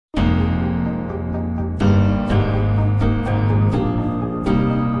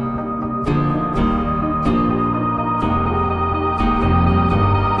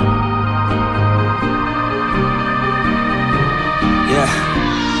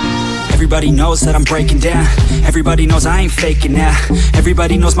Everybody knows that I'm breaking down. Everybody knows I ain't faking now.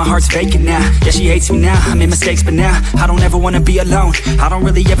 Everybody knows my heart's vacant now. Yeah, she hates me now, I made mistakes, but now I don't ever wanna be alone. I don't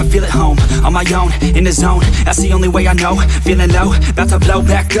really ever feel at home. On my own, in the zone, that's the only way I know. Feeling low, about to blow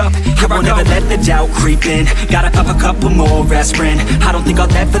back up. I won't ever let the doubt creep in. Gotta pop a couple more aspirin. I don't think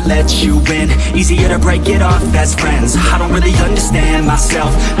I'll ever let you in. Easier to break it off best friends. I don't really understand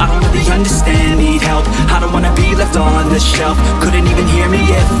myself. I don't really understand, need help. I don't wanna be left on the shelf. Couldn't even hear me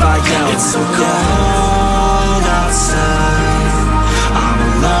if I